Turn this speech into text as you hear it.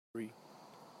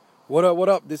What up, what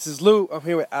up? This is Lou. I'm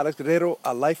here with Alex Guerrero,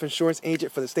 a life insurance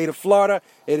agent for the state of Florida.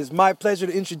 It is my pleasure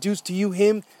to introduce to you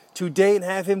him today and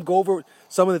have him go over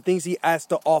some of the things he has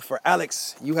to offer.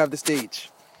 Alex, you have the stage.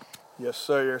 Yes,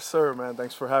 sir, man.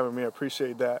 Thanks for having me. I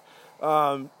appreciate that.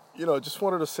 Just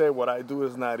wanted to say what I do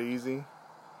is not easy.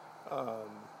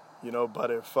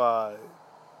 But if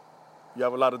you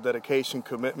have a lot of dedication,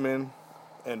 commitment,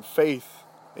 and faith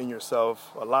in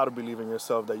yourself, a lot of belief in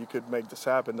yourself that you could make this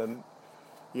happen, then,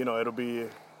 it'll be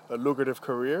a lucrative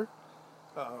career,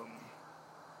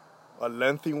 a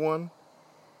lengthy one,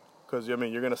 because, you're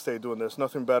going to stay doing this.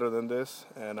 Nothing better than this,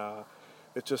 and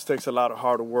it just takes a lot of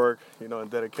hard work, and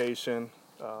dedication.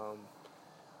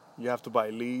 You have to buy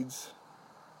leads.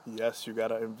 Yes, you got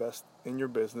to invest in your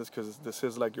business because this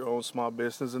is like your own small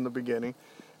business in the beginning,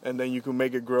 and then you can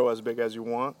make it grow as big as you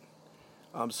want.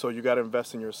 So you got to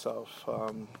invest in yourself.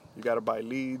 You got to buy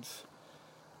leads,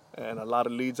 and a lot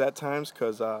of leads at times,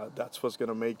 because that's what's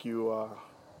gonna make you,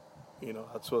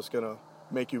 that's what's gonna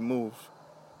make you move.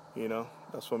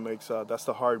 That's what makes that's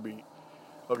the heartbeat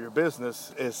of your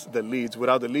business is the leads.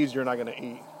 Without the leads, you're not gonna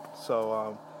eat.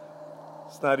 So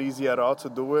it's not easy at all to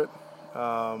do it.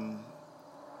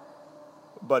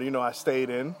 But I stayed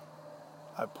in.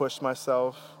 I pushed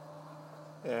myself.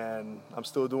 And I'm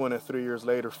still doing it 3 years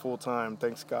later, full time.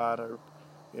 Thanks God,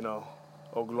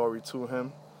 all glory to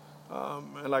Him.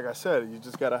 And like I said, you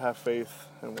just gotta have faith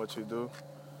in what you do.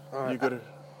 All right.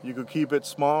 You could keep it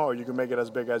small, or you can make it as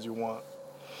big as you want.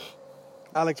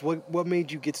 Alex, what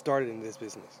made you get started in this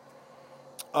business?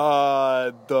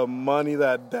 The money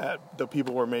that the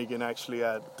people were making actually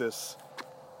at this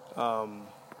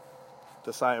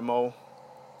IMO.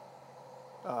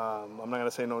 I'm not going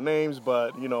to say no names,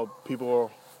 but,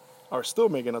 people are still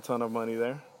making a ton of money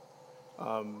there.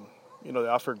 They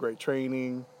offer great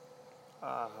training,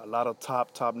 a lot of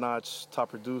top-notch, top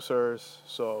producers.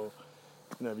 So,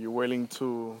 if you're willing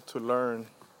to learn,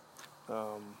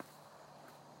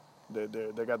 they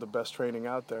got the best training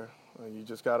out there. You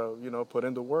just got to, put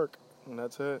in the work, and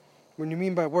that's it. When you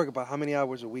mean by work, about how many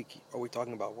hours a week are we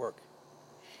talking about work?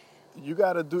 You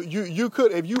got to do, you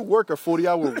could, if you work a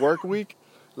 40-hour work week,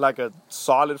 like a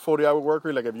solid 40-hour work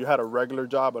week, like if you had a regular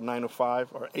job, a 9 to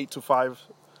 5 or 8 to 5,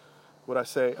 would I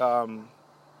say,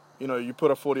 you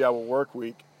put a 40-hour work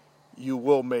week, you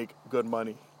will make good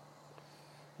money.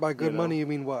 By good money, you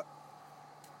mean what?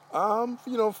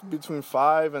 Between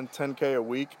 5 and 10K a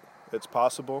week, it's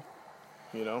possible,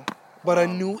 But a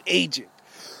new agent,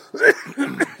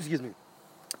 excuse me,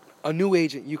 a new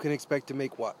agent, you can expect to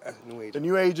make what as a new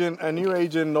agent? A new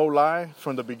agent, no lie,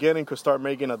 from the beginning could start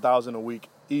making $1,000 a week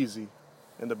easy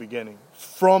in the beginning.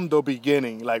 From the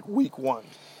beginning, like week one.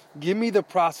 Give me the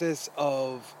process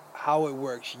of how it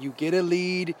works. You get a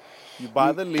lead. You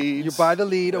buy the leads. You buy the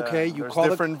lead, yeah, okay. You there's call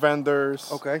different vendors.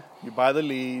 Okay. You buy the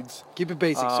leads. Keep it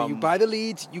basic. So you buy the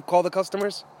leads, you call the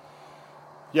customers?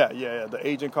 Yeah. The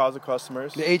agent calls the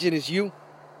customers. The agent is you?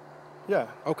 Yeah.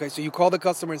 Okay, so you call the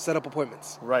customer and set up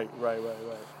appointments. Right. Okay.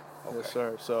 Yes,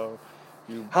 sir. So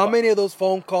how many of those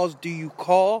phone calls do you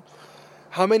call?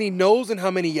 How many no's and how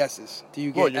many yeses do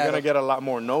you get? Well, you're going to get a lot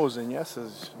more no's than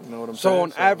yeses. You know what I'm saying? So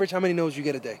on average, how many no's you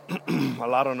get a day? A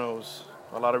lot of no's.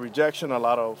 A lot of rejection, a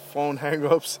lot of phone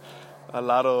hang-ups, a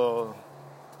lot of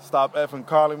stop effing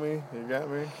calling me. You got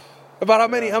me? About how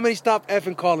many stop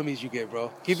effing calling me's you get, bro?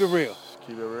 Keep it real.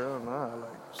 Keep it real? Nah.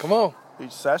 Come on.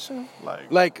 Each session?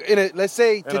 Let's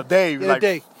say... In a day. In a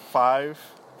day. 5.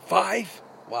 5?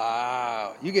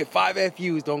 Wow. You get 5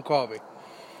 FUs, don't call me.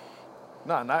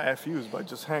 Nah, not FUs, but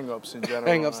just hang-ups in general.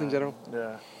 Hang-ups in general?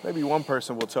 Yeah. Maybe one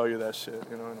person will tell you that shit,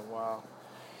 in a while.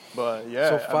 But, yeah.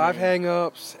 So 5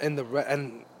 hang-ups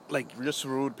and just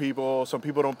rude people. Some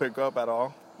people don't pick up at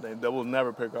all. They will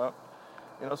never pick up.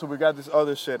 So we got this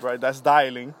other shit, right? That's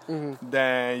dialing. Mm-hmm.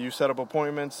 Then you set up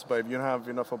appointments, but if you don't have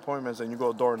enough appointments, then you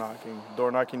go door knocking.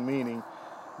 Door knocking meaning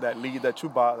that lead that you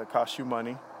bought that costs you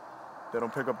money, they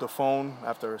don't pick up the phone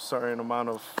after a certain amount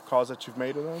of calls that you've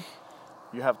made to them.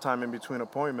 You have time in between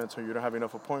appointments, or you don't have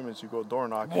enough appointments, you go door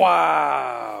knocking.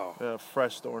 Wow. Yeah,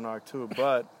 fresh door knock too,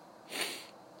 but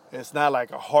it's not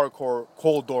like a hardcore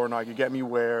cold door knock. You get me?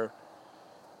 Where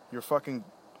you're fucking,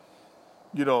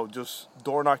 just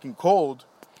door knocking cold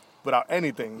without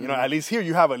anything. Mm-hmm. At least here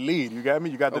you have a lead. You get me?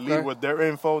 You got the lead with their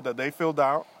info that they filled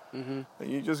out. Mm-hmm. And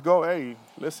you just go, hey,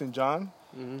 listen, John.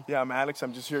 Mm-hmm. Yeah, I'm Alex.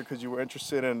 I'm just here because you were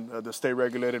interested in the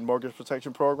state-regulated mortgage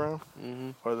protection program,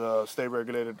 or the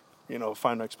state-regulated,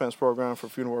 final expense program for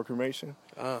funeral or cremation.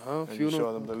 And you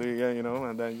show them the lead,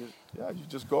 and then you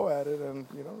just go at it, and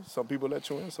some people let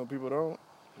you in, some people don't.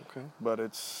 Okay. But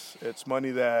it's money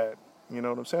that, what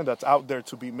I'm saying, that's out there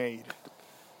to be made.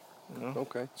 You know?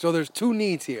 Okay. So there's two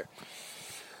needs here.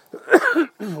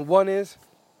 One is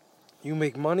you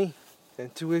make money,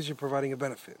 and two is you're providing a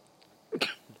benefit.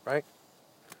 Right?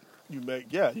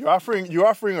 You're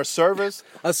offering a service,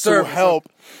 A service.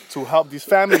 to help these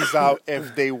families out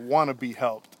if they want to be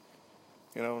helped.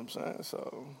 You know what I'm saying?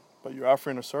 So, but you're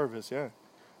offering a service, yeah.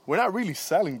 We're not really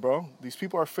selling, bro. These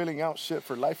people are filling out shit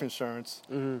for life insurance.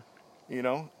 Mm-hmm. You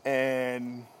know,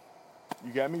 and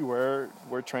you get me. We're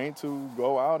trained to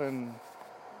go out and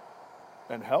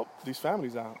help these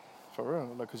families out for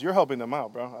real, like, because you're helping them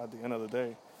out, bro. At the end of the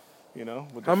day, you know.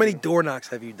 How many door knocks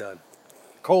have you done?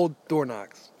 Cold door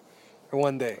knocks for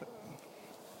one day.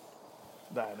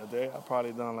 That in a day, I've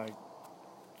probably done like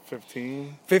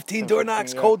 15. 15 door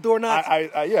knocks, yeah. cold door knocks?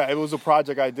 Yeah, it was a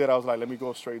project I did. I was like, let me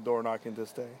go straight door knocking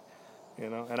this day, you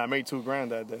know, and I made $2,000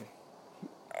 that day.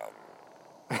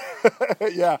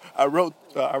 Yeah, I wrote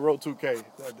 2K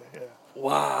that day. Yeah.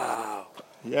 Wow.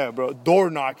 Yeah, bro, door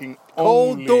knocking.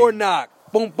 Cold only. door knock.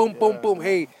 Boom, boom, boom, boom.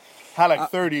 Hey. Had like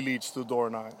 30 leads to door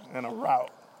knock and a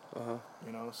route. Uh-huh.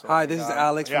 You know. So Hi, this is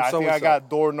Alex from I think so-and-so. I got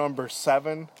door number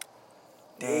 7.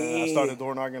 Dang. I started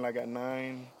door knocking like at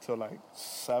 9 till like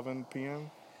 7 p.m.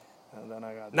 And then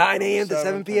I got 9 a.m. to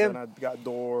 7 p.m.? And then I got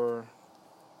door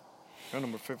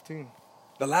number 15.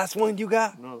 The last one you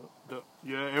got? No,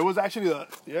 it was actually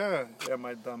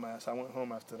my dumb ass. I went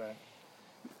home after that.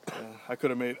 I could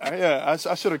have made. I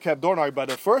should have kept door knocking, but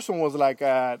the first one was like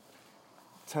at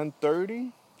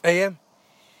 10:30 a.m.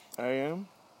 a.m.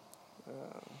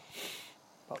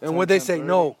 And what they say?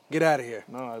 No, get out of here.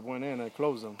 No, I went in and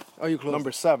closed them. Oh, you closed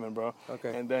number 7, bro.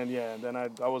 Okay. And then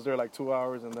I was there like 2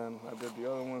 hours, and then I did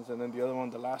the other ones, and then the other one,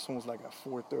 the last one was like at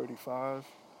 4:35.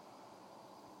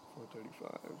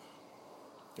 4:35.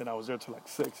 And I was there till like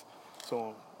 6.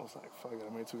 So I was like, fuck it, I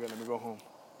made $2,000. Let me go home.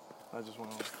 I just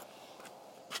went home.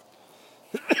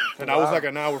 And I was like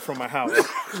an hour from my house.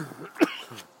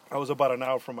 I was about an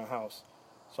hour from my house.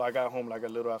 So I got home like a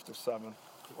little after 7.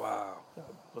 Wow.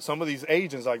 But some of these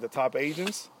agents, like the top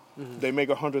agents, they make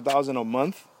 $100,000 a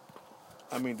month.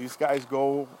 I mean, these guys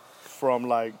go from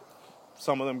like,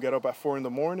 some of them get up at 4 in the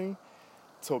morning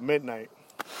till midnight.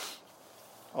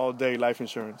 All day life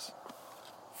insurance.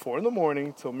 4 in the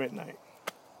morning till midnight.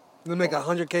 They make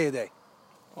 $100K a day.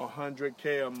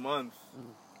 $100K a month.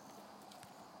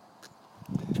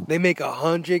 They make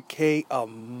 $100K a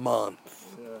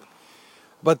month. Yeah.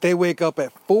 But they wake up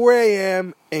at 4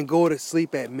 a.m. and go to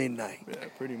sleep at midnight. Yeah,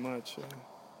 pretty much.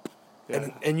 Yeah.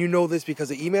 And you know this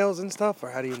because of emails and stuff,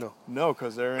 or how do you know? No,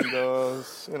 because they're in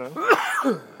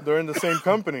they're in the same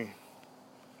company.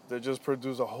 They just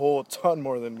produce a whole ton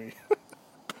more than me.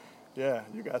 Yeah,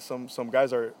 you got some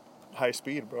guys are high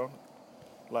speed, bro.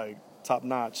 Like top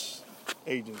notch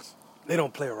agents. They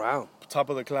don't play around. Top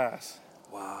of the class.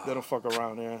 Wow. They don't fuck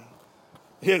around, yeah.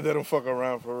 Yeah, they don't fuck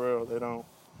around for real. They don't.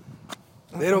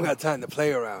 They don't got time to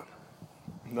play around.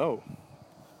 No.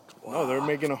 Wow. No, they're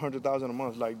making $100,000 a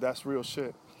month. Like, that's real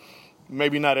shit.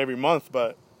 Maybe not every month,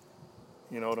 but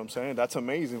you know what I'm saying? That's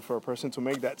amazing for a person to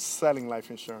make that selling life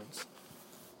insurance.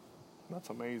 That's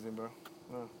amazing, bro.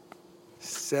 Yeah.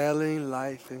 Selling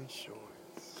life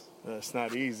insurance. It's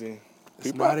not easy.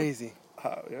 It's not easy.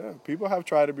 Yeah, people have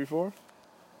tried it before.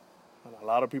 And a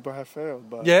lot of people have failed.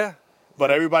 But Yeah.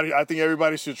 But I think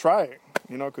everybody should try it,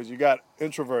 you know, because you got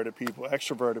introverted people,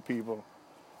 extroverted people,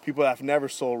 people that have never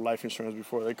sold life insurance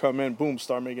before. They come in, boom,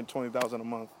 start making $20,000 a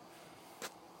month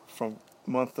from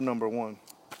month to number 1.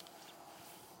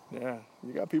 Yeah,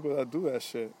 you got people that do that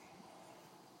shit.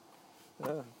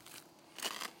 Yeah.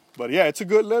 But yeah, it's a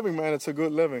good living, man. It's a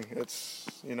good living. It's,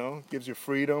 you know, gives you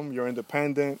freedom. You're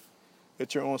independent.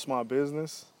 It's your own small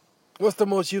business. What's the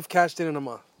most you've cashed in a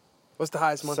month? What's the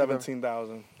highest month?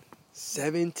 17,000.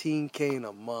 17K in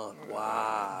a month.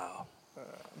 Wow.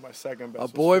 My second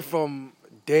best. A boy from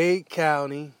Dade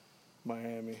County,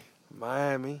 Miami.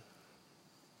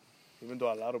 Even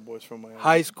though a lot of boys from Miami.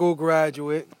 High school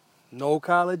graduate, no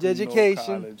college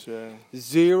education, No college, yeah.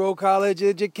 0 college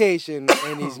education,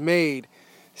 and he's made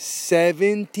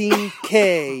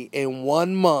 $17K in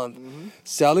 1 month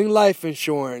selling life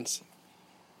insurance.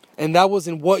 And that was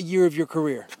in what year of your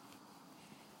career?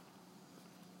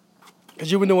 Because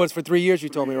you've been doing this for 3 years, you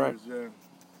told me, right? Yeah.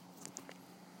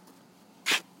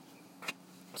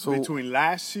 So between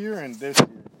last year and this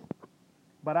year.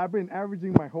 But I've been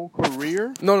averaging my whole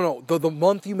career. No. The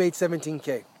month you made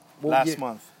 17K. Last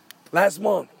month. Last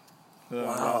month. Yeah,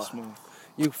 Wow. last month.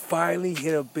 You finally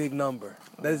hit a big number.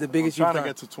 That is the biggest you've I'm done.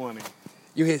 trying to get to 20.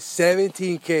 You hit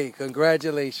 17K.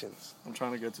 Congratulations. I'm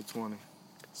trying to get to 20.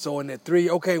 So in the 3,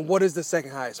 okay, what is the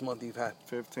second highest month you've had?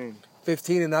 15.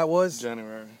 15, and that was?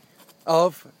 January.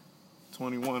 Of?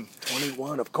 21.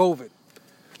 21 of COVID.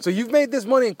 So you've made this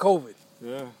money in COVID.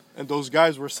 Yeah. And those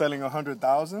guys were selling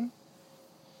 100,000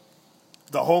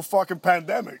 the whole fucking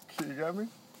pandemic. You get me?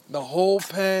 The whole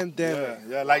pandemic.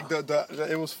 Yeah. Like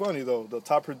it was funny though. The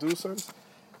top producers,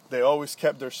 they always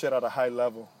kept their shit at a high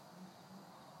level.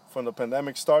 From the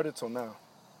pandemic started till now.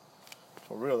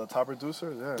 For real, the top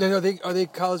producers, yeah. Yeah, are they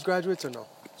college graduates or no?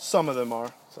 Some of them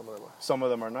are. Some of them are. Some of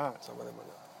them are not. Some of them are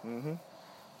not. Mm-hmm.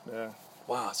 Yeah.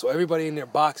 Wow. So everybody in there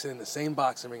boxing in the same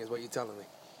boxing ring is what you're telling me.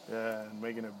 Yeah, and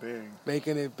making it big.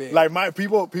 Making it big. Like my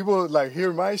people like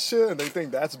hear my shit and they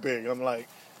think that's big. I'm like,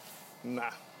 nah.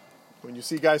 When you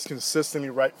see guys consistently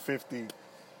write 50,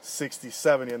 60,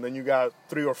 70, and then you got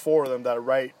 3 or 4 of them that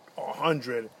write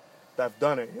 100 that have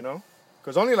done it, you know?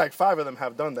 Because only like 5 of them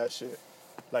have done that shit.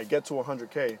 Like get to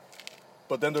 100K.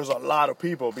 But then there's a lot of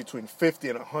people between 50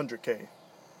 and 100K.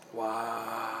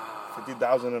 Wow.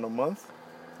 50,000 in a month?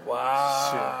 Wow.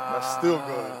 Shit, that's still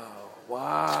good.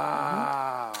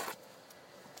 Wow.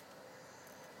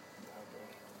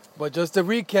 But just to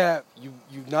recap, you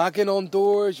knocking on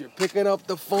doors, you're picking up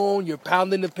the phone, you're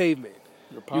pounding the pavement.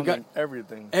 You're pounding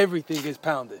everything. Everything is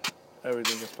pounded.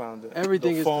 Everything is pounded.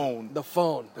 Everything is phone. The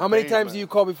phone. The How many pavement. times do you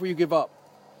call before you give up?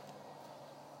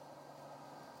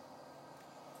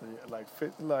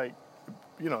 Like,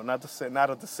 you know, not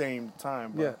at the same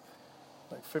time, but Yeah.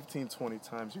 like 15, 20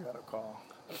 times you gotta call.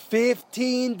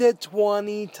 15 to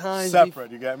 20 times.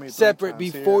 Separate, you got me? 3 Separate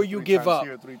times before here, you 3 give times up.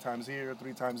 Here, 3 times here,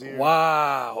 3 times here.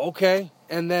 Wow. Okay.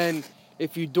 And then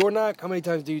if you door knock, how many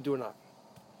times do you door knock?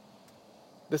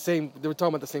 The same. They were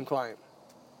talking about the same client.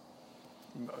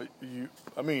 You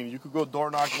could go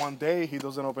door knock one day, he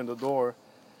doesn't open the door,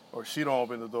 or she don't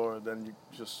open the door, then you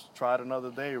just try it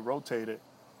another day, rotate it,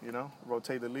 you know,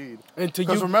 rotate the lead.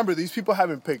 Because remember, these people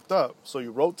haven't picked up, so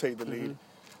you rotate the lead.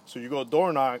 So you go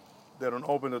door knock, they don't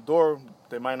open the door,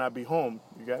 they might not be home,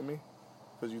 you get me?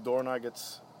 Because you door knock,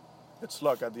 it's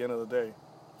luck at the end of the day.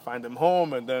 Find them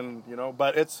home, and then, you know,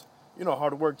 but it's, you know,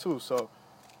 hard work too, so,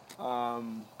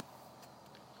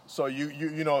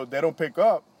 you know, they don't pick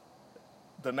up.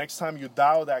 The next time you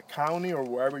dial that county or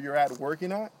wherever you're at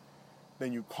working at,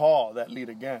 then you call that lead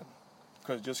again.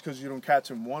 Because just because you don't catch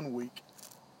him 1 week,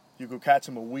 you could catch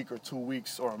him a week or 2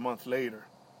 weeks or a month later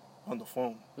on the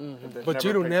phone. But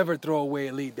you don't never throw away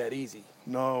a lead that easy.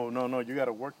 No. You got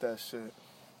to work that shit.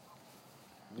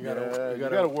 You gotta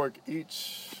gotta work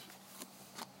each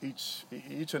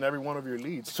and every one of your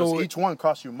leads. So each one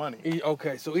costs you money.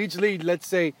 Okay, so each lead, let's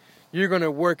say you're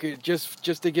gonna work it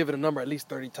just to give it a number at least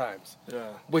 30 times.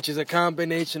 Yeah. Which is a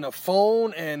combination of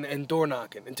phone and door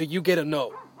knocking until you get a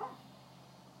no.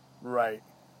 Right.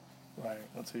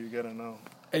 Until you get a no.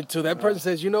 Until that person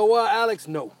says, you know what, Alex,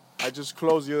 no. I just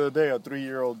closed the other day a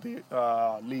 3-year-old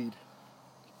lead.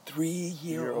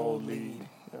 3-year-old lead.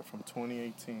 Yeah, from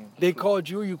 2018. They called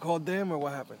you, you called them, or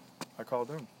what happened? I called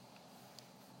them.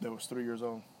 They was 3 years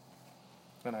old.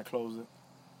 And I closed it.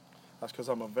 That's because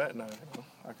I'm a vet now, you know.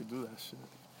 I could do that shit.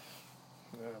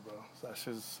 Yeah, bro. So that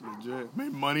shit's legit.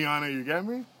 Made money on it, you get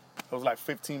me? It was like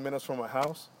 15 minutes from my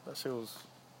house. That shit was...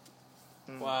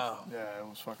 Wow. Yeah, it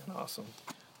was fucking awesome.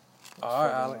 All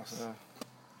right, Alex. Awesome,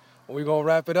 We're going to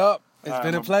wrap it up. It's All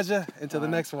been right, a pleasure. Until the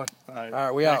next one. All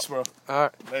right, we thanks, out. bro. All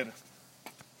right. Later.